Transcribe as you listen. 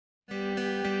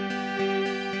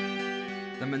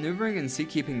maneuvering and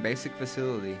seakeeping basic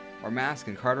facility, or MASC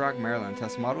in Carderock, Maryland,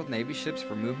 tests modeled Navy ships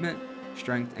for movement,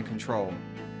 strength, and control.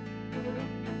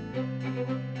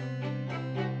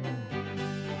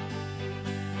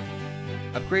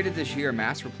 Upgraded this year,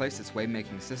 MASC replaced its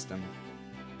wave-making system.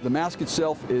 The mast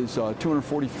itself is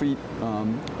 240 feet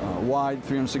wide,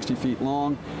 360 feet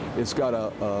long. It's got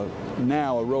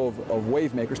now a row of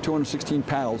wave makers, 216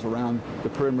 paddles around the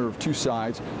perimeter of two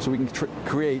sides, so we can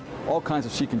create all kinds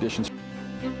of sea conditions.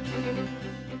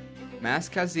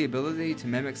 MASC has the ability to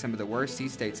mimic some of the worst sea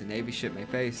states a Navy ship may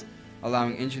face,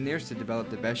 allowing engineers to develop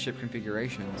the best ship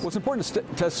configurations. Well, it's important to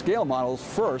test scale models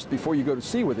first before you go to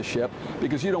sea with a ship,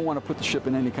 because you don't want to put the ship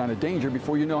in any kind of danger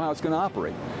before you know how it's going to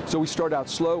operate. So we start out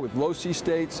slow with low sea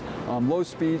states, low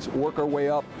speeds, work our way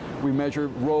up. We measure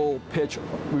roll, pitch,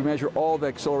 we measure all the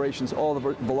accelerations, all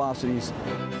the velocities.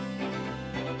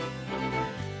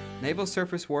 Naval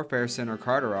Surface Warfare Center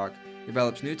Carderock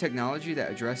develops new technology that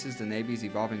addresses the Navy's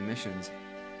evolving missions.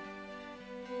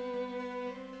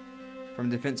 From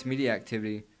Defense Media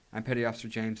Activity, I'm Petty Officer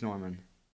James Norman.